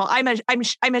better example.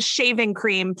 I'm a shaving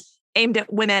cream aimed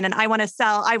at women, and I want to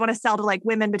sell to like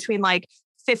women between like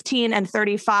 15 and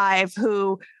 35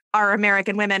 who are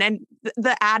American women. And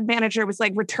the ad manager was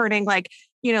like returning like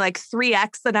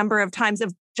 3x the number of times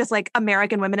of just like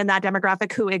American women in that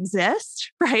demographic who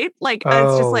exist, right? Like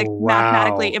it's just like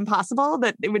mathematically impossible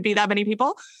that it would be that many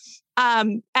people.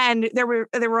 And there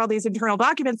were all these internal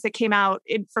documents that came out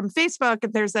from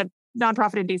Facebook. There's a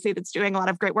nonprofit in DC that's doing a lot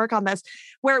of great work on this,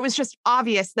 where it was just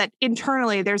obvious that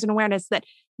internally there's an awareness that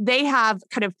they have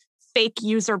kind of fake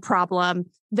user problem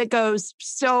that goes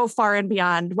so far and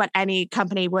beyond what any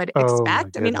company would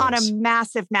expect. I mean, on a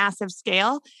massive, massive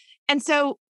scale. And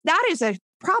so that is a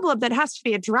problem that has to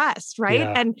be addressed, right?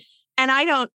 Yeah. And I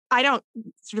don't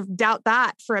sort of doubt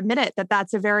that for a minute that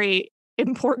that's a very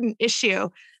important issue.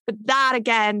 But that,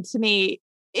 again, to me,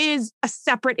 is a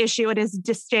separate issue. It is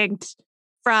distinct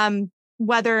from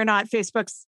whether or not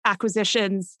Facebook's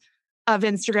acquisitions of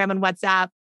Instagram and WhatsApp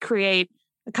create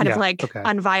kind of like okay.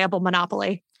 unviable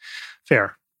monopoly.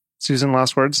 Fair. Susan,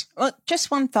 last words? Well,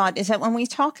 just one thought is that when we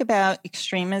talk about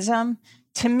extremism,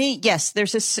 to me, yes,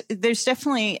 there's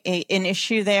definitely an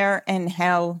issue there and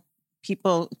how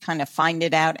people kind of find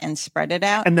it out and spread it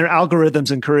out. And their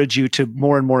algorithms encourage you to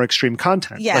more and more extreme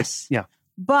content. Yes. Yeah.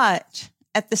 But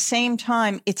at the same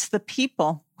time, it's the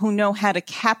people who know how to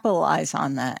capitalize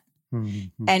on that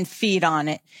and feed on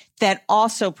it that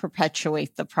also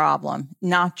perpetuate the problem,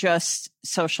 not just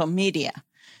social media.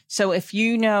 So if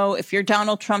you were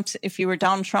Donald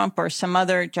Trump or some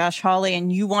other Josh Hawley,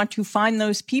 and you want to find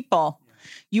those people,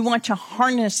 you want to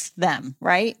harness them,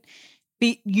 right?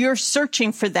 You're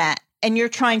searching for that and you're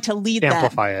trying to lead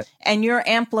Amplify them. it. And you're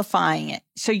amplifying it.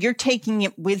 So you're taking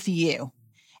it with you.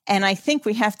 And I think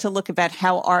we have to look about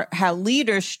how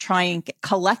leaders try and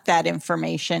collect that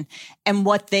information and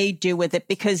what they do with it,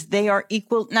 because they are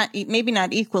maybe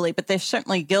not equally, but they're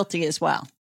certainly guilty as well.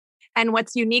 And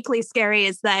what's uniquely scary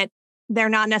is that they're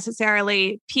not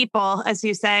necessarily people, as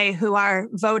you say, who are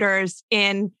voters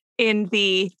in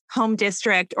the home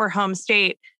district or home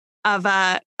state of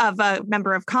a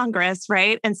member of Congress,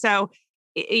 right? And so,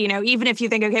 even if you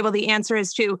think, okay, well, the answer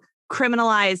is to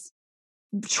criminalize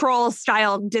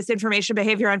troll-style disinformation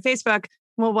behavior on Facebook,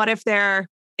 well, what if they're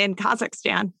in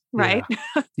Kazakhstan, right?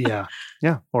 Yeah.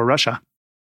 Or Russia.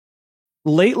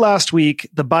 Late last week,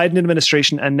 the Biden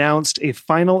administration announced a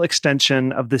final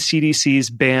extension of the CDC's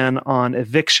ban on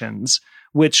evictions,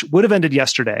 which would have ended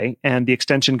yesterday, and the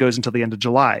extension goes until the end of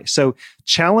July. So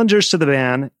challengers to the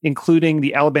ban, including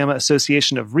the Alabama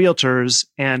Association of Realtors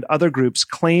and other groups,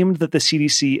 claimed that the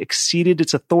CDC exceeded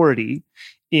its authority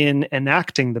in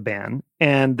enacting the ban,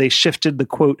 and they shifted the,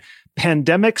 quote,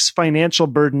 pandemic's financial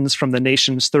burdens from the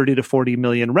nation's 30 to 40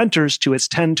 million renters to its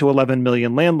 10 to 11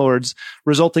 million landlords,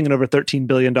 resulting in over $13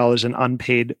 billion in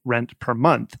unpaid rent per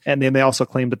month. And then they also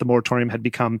claimed that the moratorium had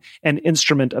become an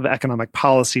instrument of economic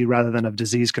policy rather than of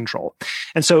disease control.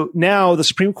 And so now the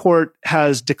Supreme Court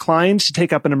has declined to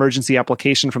take up an emergency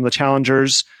application from the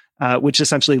challengers, which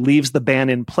essentially leaves the ban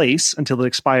in place until it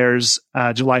expires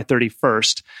July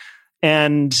 31st.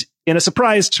 And in a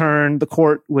surprise turn, the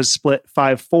court was split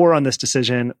 5-4 on this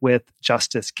decision, with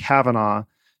Justice Kavanaugh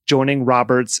joining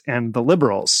Roberts and the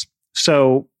liberals.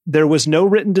 So there was no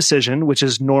written decision, which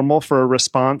is normal for a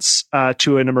response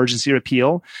to an emergency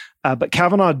repeal. But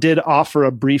Kavanaugh did offer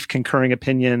a brief concurring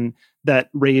opinion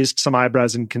that raised some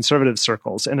eyebrows in conservative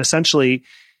circles. And essentially,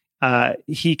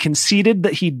 he conceded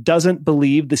that he doesn't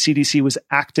believe the CDC was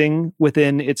acting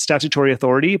within its statutory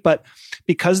authority, but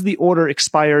because the order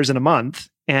expires in a month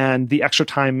and the extra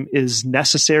time is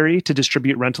necessary to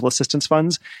distribute rental assistance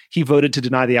funds, he voted to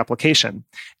deny the application.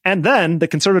 And then the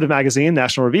conservative magazine,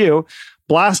 National Review,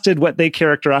 blasted what they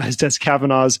characterized as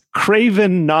Kavanaugh's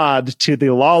craven nod to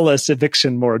the lawless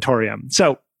eviction moratorium.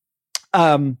 So,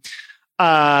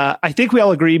 I think we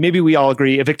all agree, maybe we all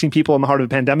agree, evicting people in the heart of a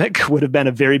pandemic would have been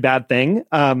a very bad thing.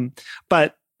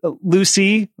 But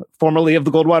Lucy, formerly of the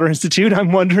Goldwater Institute,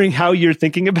 I'm wondering how you're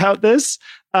thinking about this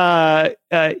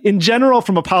in general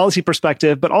from a policy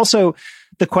perspective, but also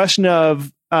the question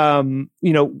of,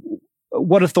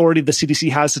 what authority the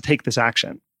CDC has to take this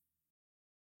action.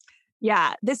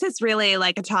 Yeah, this is really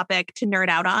like a topic to nerd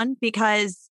out on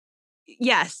because,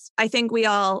 yes, I think we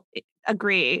all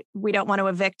agree. We don't want to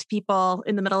evict people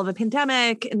in the middle of a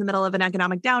pandemic, in the middle of an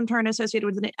economic downturn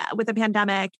associated with a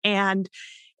pandemic. And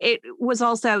it was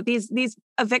also these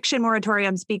eviction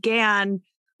moratoriums began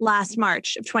last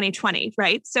March of 2020,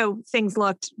 right? So things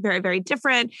looked very, very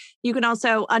different. You can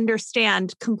also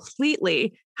understand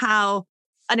completely how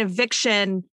an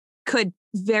eviction could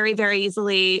very, very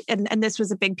easily, and this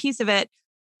was a big piece of it,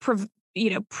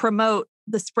 promote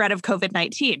the spread of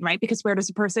COVID-19, right? Because where does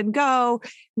a person go?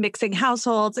 Mixing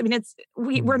households. I mean,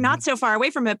 we're not so far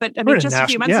away from it, but I mean, just a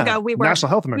few months ago, we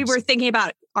were thinking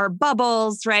about our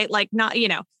bubbles, right? Like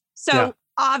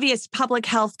obvious public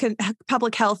health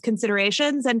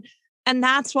considerations, and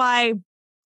that's why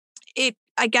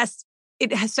I guess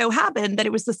it has so happened that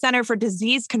it was the Center for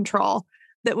Disease Control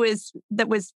that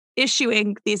was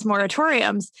issuing these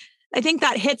moratoriums. I think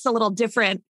that hits a little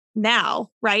different now,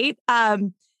 right?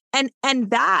 And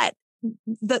that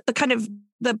the kind of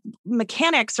the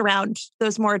mechanics around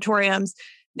those moratoriums,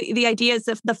 the idea is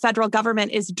that the federal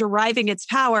government is deriving its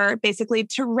power basically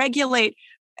to regulate,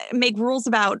 make rules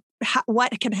about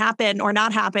what can happen or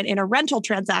not happen in a rental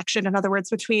transaction. In other words,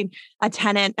 between a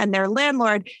tenant and their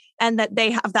landlord, and that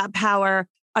they have that power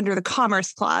under the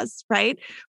Commerce Clause, right?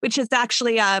 Which is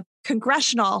actually a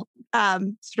congressional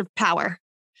sort of power,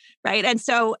 right? And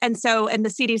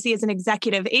the CDC is an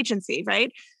executive agency,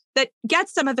 right? That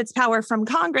gets some of its power from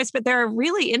Congress, but there are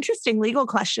really interesting legal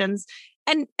questions.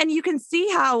 And you can see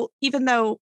how, even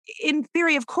though in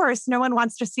theory, of course, no one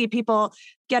wants to see people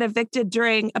get evicted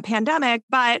during a pandemic,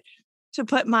 but to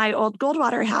put my old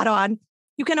Goldwater hat on,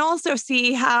 you can also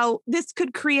see how this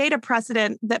could create a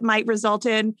precedent that might result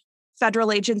in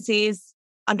federal agencies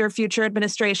under future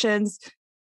administrations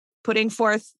putting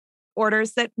forth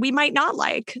orders that we might not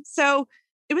like. So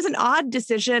it was an odd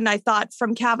decision, I thought,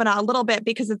 from Kavanaugh a little bit,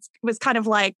 because it was kind of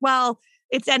like, well,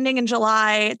 it's ending in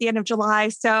July, at the end of July,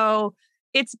 so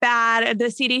it's bad. The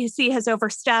CDC has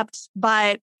overstepped,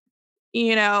 but,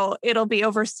 it'll be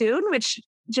over soon, which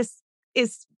just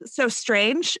is so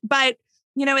strange. But,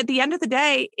 at the end of the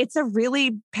day, it's a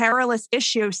really perilous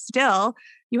issue still.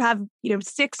 You have,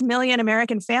 6 million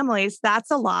American families,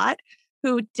 that's a lot,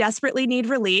 who desperately need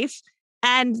relief.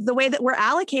 And the way that we're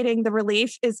allocating the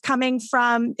relief is coming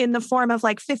from in the form of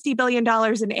like $50 billion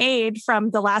in aid from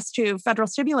the last two federal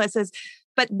stimuluses,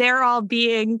 but they're all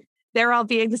being,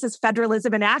 this is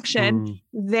federalism in action.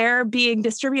 They're being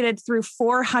distributed through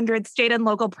 400 state and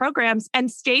local programs, and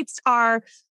states are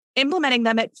implementing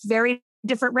them at very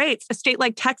different rates. A state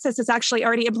like Texas has actually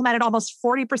already implemented almost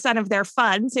 40% of their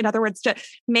funds. In other words, to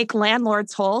make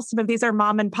landlords whole. Some of these are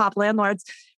mom and pop landlords,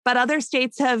 but other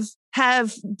states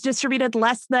have distributed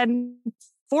less than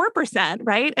 4%,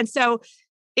 right? And so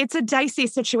it's a dicey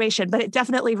situation, but it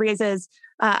definitely raises,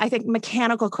 I think,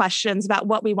 mechanical questions about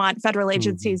what we want federal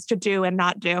agencies to do and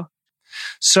not do.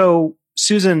 So,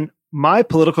 Susan, my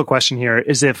political question here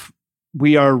is, if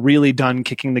we are really done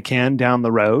kicking the can down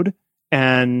the road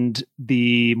and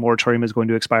the moratorium is going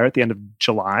to expire at the end of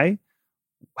July,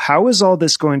 how is all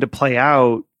this going to play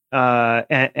out?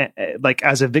 Like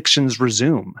as evictions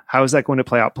resume, how is that going to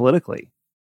play out politically?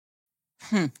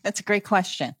 That's a great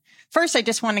question. First, I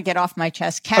just want to get off my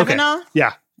chest. Kavanaugh,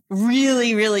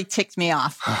 really, really ticked me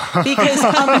off because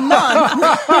a month,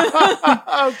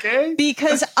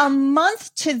 because a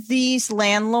month to these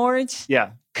landlords,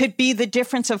 could be the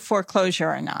difference of foreclosure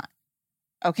or not.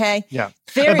 Okay. Yeah.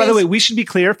 And by the way, we should be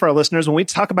clear for our listeners, when we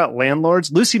talk about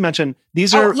landlords, Lucy mentioned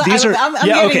these are. I'm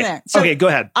getting there. So okay, go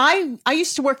ahead. I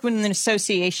used to work with an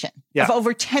association of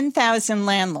over 10,000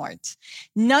 landlords.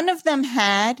 None of them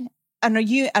had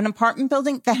an apartment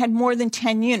building that had more than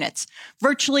 10 units.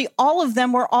 Virtually all of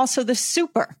them were also the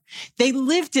super. They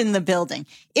lived in the building.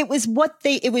 It was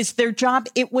their job.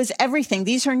 It was everything.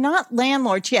 These are not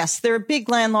landlords. Yes, there are big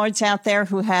landlords out there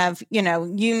who have,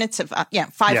 units of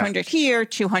 500 here,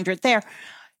 200 there.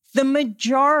 The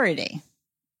majority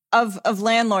of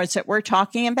landlords that we're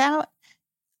talking about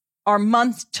are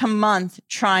month to month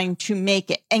trying to make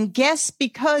it. And guess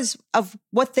because of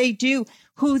what they do,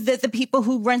 who the people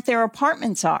who rent their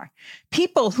apartments are,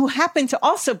 people who happen to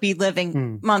also be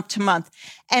living month to month.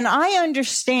 And I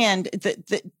understand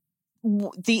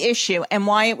the issue and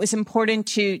why it was important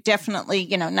to definitely,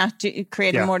 not to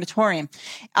create a moratorium,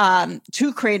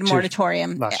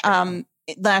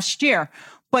 last year.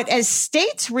 But as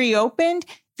states reopened,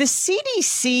 the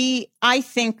CDC, I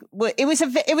think it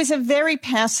was a very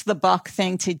pass the buck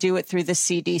thing to do it through the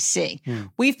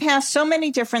CDC. We've passed so many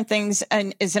different things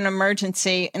as an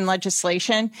emergency in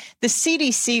legislation. The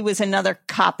CDC was another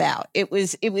cop out. It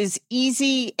was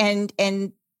easy and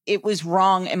it was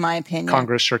wrong, in my opinion.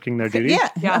 Congress shirking their duty.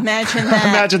 Yeah. Imagine that.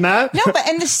 Imagine that. No, but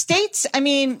and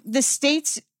the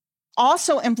states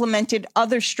also implemented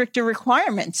other stricter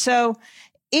requirements. So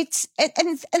it's,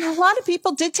 and a lot of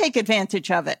people did take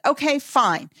advantage of it. Okay,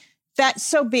 fine.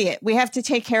 So be it. We have to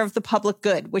take care of the public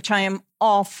good, which I am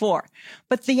all for.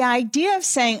 But the idea of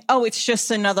saying, oh, it's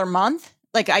just another month,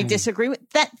 like I disagree with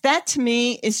that to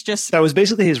me is just. That was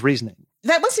basically his reasoning.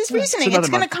 That was his reasoning. It's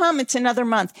going to come. It's another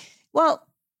month. Well,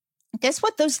 guess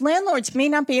what? Those landlords may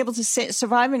not be able to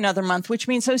survive another month, which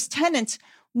means those tenants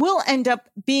will end up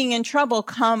being in trouble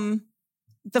come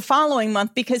the following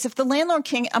month, because if the landlord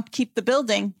can't upkeep the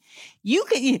building,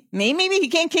 maybe he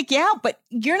can't kick you out, but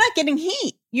you're not getting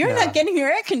heat. You're not getting your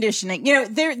air conditioning.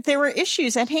 There were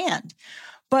issues at hand.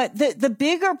 But the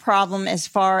bigger problem as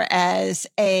far as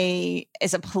a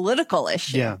political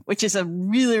issue, which is a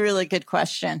really, really good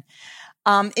question,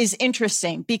 is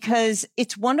interesting because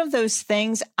it's one of those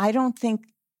things I don't think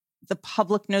the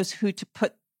public knows who to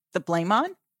put the blame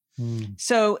on.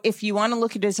 So if you want to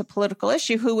look at it as a political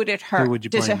issue, who would it hurt?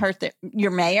 Does it hurt your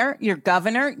mayor, your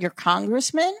governor, your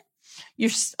congressman,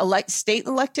 your state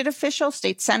elected official,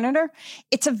 state senator?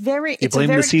 It's a very... You blame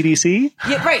the CDC?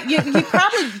 Yeah, right. You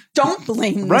probably don't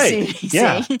blame the CDC.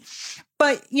 Yeah.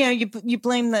 But, you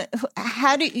blame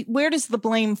where does the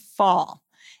blame fall?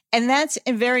 And that's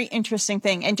a very interesting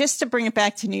thing. And just to bring it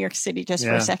back to New York City just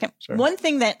for a second, one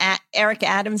thing that Eric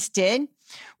Adams did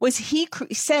was he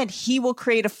said he will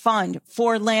create a fund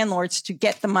for landlords to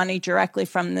get the money directly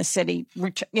from the city,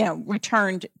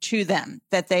 returned to them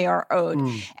that they are owed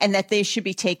and that they should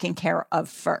be taken care of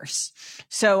first.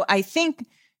 So I think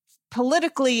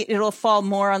politically it'll fall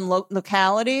more on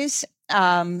localities,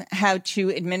 how to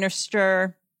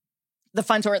administer the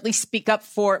funds or at least speak up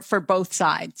for both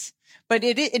sides. But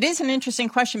it is an interesting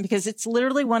question because it's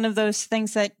literally one of those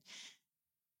things that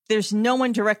there's no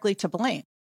one directly to blame.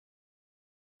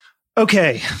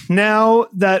 Okay, now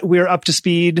that we're up to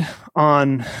speed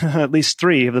on at least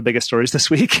 3 of the biggest stories this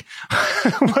week,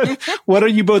 what are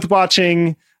you both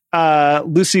watching?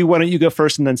 Lucy, why don't you go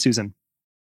first and then Susan?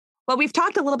 Well, we've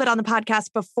talked a little bit on the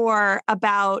podcast before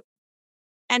about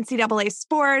NCAA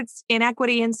sports,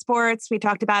 inequity in sports. We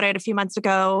talked about it a few months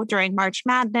ago during March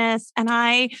Madness. And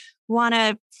I want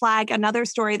to flag another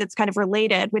story that's kind of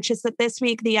related, which is that this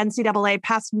week the NCAA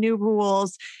passed new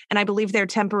rules, and I believe they're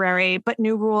temporary, but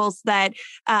new rules that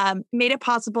made it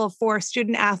possible for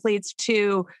student athletes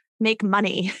to make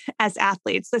money as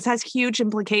athletes. This has huge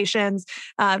implications.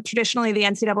 Traditionally, the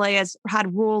NCAA has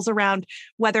had rules around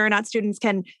whether or not students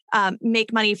can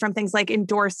make money from things like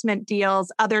endorsement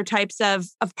deals, other types of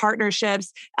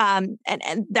partnerships, and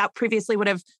that previously would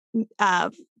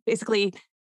have basically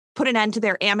put an end to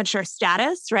their amateur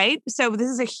status, right? So this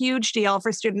is a huge deal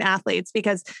for student athletes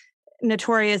because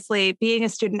notoriously being a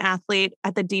student athlete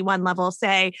at the D1 level,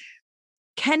 say,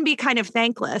 can be kind of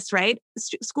thankless, right?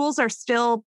 Schools are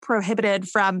still prohibited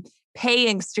from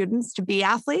paying students to be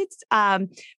athletes.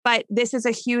 But this is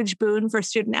a huge boon for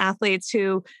student athletes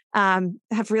who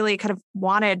have really kind of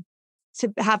wanted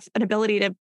to have an ability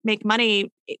to make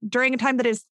money during a time that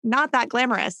is not that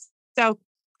glamorous. So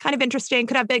kind of interesting,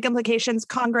 could have big implications.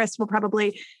 Congress will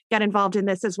probably get involved in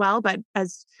this as well. But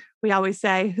as we always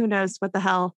say, who knows what the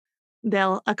hell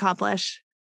they'll accomplish.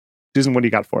 Susan, what do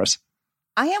you got for us?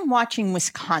 I am watching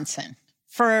Wisconsin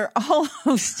for a whole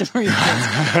host of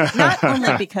reasons. Not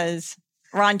only because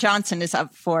Ron Johnson is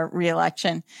up for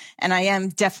re-election, and I am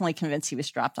definitely convinced he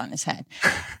was dropped on his head,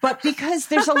 but because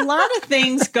there's a lot of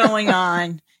things going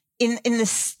on in the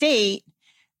state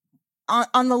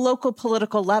on the local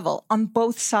political level on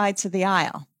both sides of the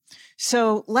aisle.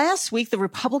 So last week, the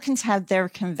Republicans had their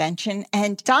convention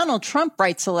and Donald Trump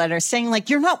writes a letter saying, like,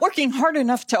 you're not working hard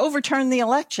enough to overturn the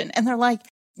election. And they're like,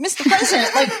 Mr.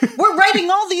 President, like, we're writing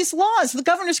all these laws. The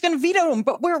governor's going to veto them,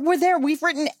 but we're there. We've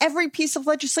written every piece of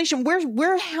legislation.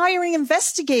 We're hiring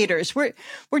investigators. We're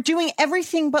doing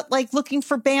everything but like looking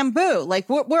for bamboo. Like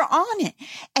we're on it.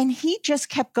 And he just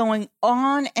kept going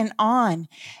on and on.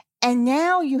 And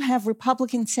now you have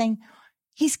Republicans saying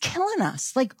he's killing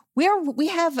us. Like we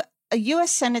have a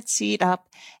U.S. Senate seat up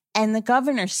and the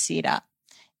governor's seat up.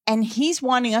 And he's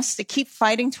wanting us to keep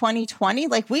fighting 2020.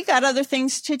 Like we got other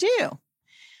things to do.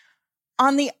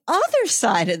 On the other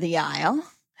side of the aisle,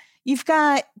 you've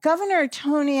got Governor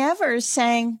Tony Evers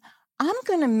saying, I'm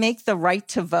going to make the right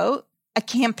to vote a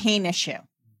campaign issue.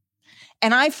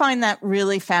 And I find that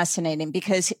really fascinating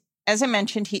because, as I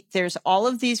mentioned, there's all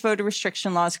of these voter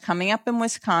restriction laws coming up in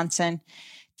Wisconsin.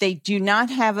 They do not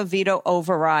have a veto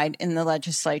override in the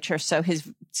legislature.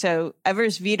 So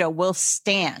Evers' veto will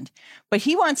stand. But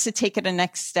he wants to take it a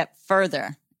next step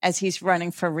further as he's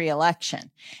running for re-election.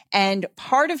 And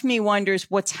part of me wonders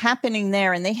what's happening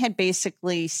there. And they had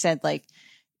basically said, like,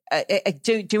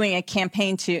 doing a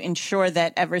campaign to ensure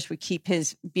that Evers would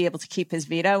be able to keep his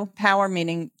veto power,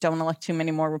 meaning don't elect too many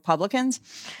more Republicans.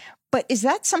 But is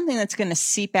that something that's going to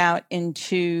seep out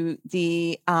into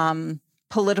the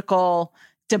political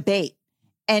debate?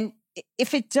 And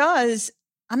if it does,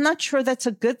 I'm not sure that's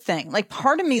a good thing. Like,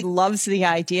 part of me loves the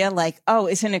idea, like, oh,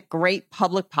 isn't it great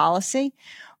public policy?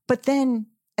 But then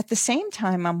at the same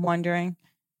time, I'm wondering,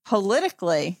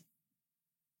 politically,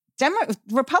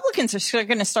 Republicans are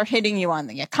going to start hitting you on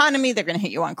the economy. They're going to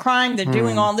hit you on crime. They're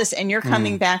doing all this. And you're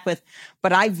coming back with,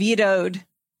 but I vetoed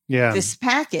this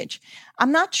package.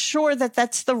 I'm not sure that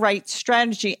that's the right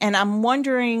strategy. And I'm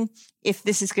wondering if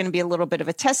this is going to be a little bit of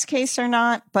a test case or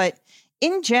not. But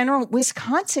in general,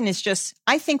 Wisconsin is just,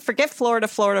 I think, forget Florida.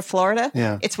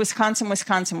 Yeah. It's Wisconsin.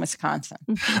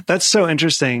 That's so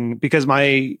interesting because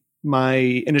my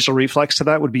initial reflex to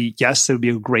that would be, yes, it would be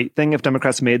a great thing if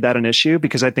Democrats made that an issue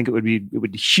because I think it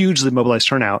would hugely mobilize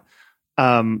turnout.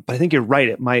 But I think you're right.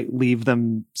 It might leave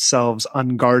themselves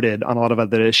unguarded on a lot of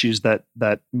other issues that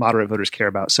moderate voters care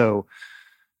about. So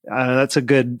that's a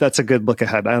good look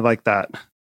ahead. I like that.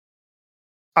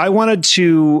 I wanted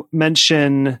to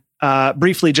mention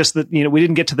briefly, just that, we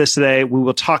didn't get to this today. We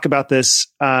will talk about this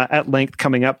at length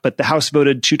coming up, but the House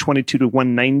voted 222 to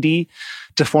 190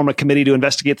 to form a committee to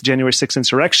investigate the January 6th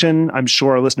insurrection. I'm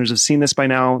sure our listeners have seen this by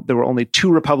now. There were only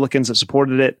 2 Republicans that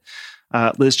supported it,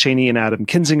 Liz Cheney and Adam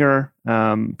Kinzinger,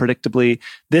 predictably.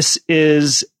 This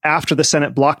is after the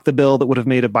Senate blocked the bill that would have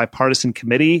made a bipartisan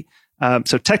committee.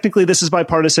 So technically this is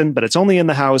bipartisan, but it's only in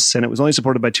the House and it was only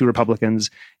supported by 2 Republicans.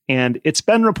 And it's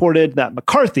been reported that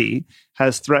McCarthy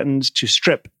has threatened to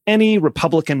strip any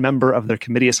Republican member of their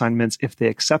committee assignments if they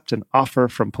accept an offer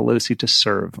from Pelosi to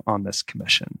serve on this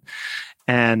commission.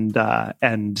 And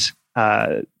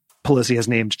Pelosi has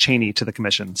named Cheney to the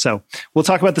commission. So we'll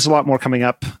talk about this a lot more coming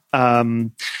up.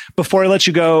 Before I let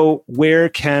you go, where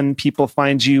can people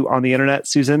find you on the internet,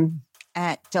 Susan?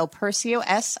 At Del Percio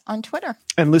S on Twitter.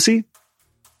 And Lucy?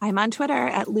 I'm on Twitter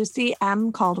at Lucy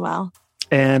M. Caldwell.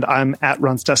 And I'm at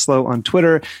Ron Steslow on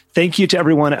Twitter. Thank you to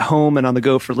everyone at home and on the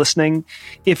go for listening.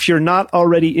 If you're not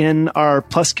already in our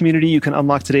Plus community, you can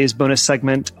unlock today's bonus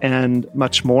segment and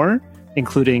much more,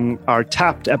 including our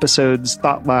Tapped episodes,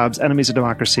 Thought Labs, Enemies of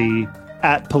Democracy,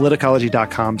 at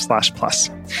politicology.com/plus.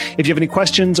 If you have any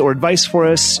questions or advice for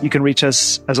us, you can reach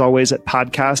us, as always, at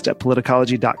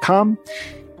podcast@politicology.com.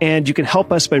 And you can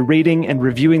help us by rating and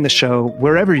reviewing the show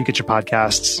wherever you get your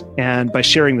podcasts and by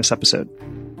sharing this episode.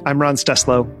 I'm Ron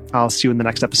Steslow. I'll see you in the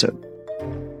next episode.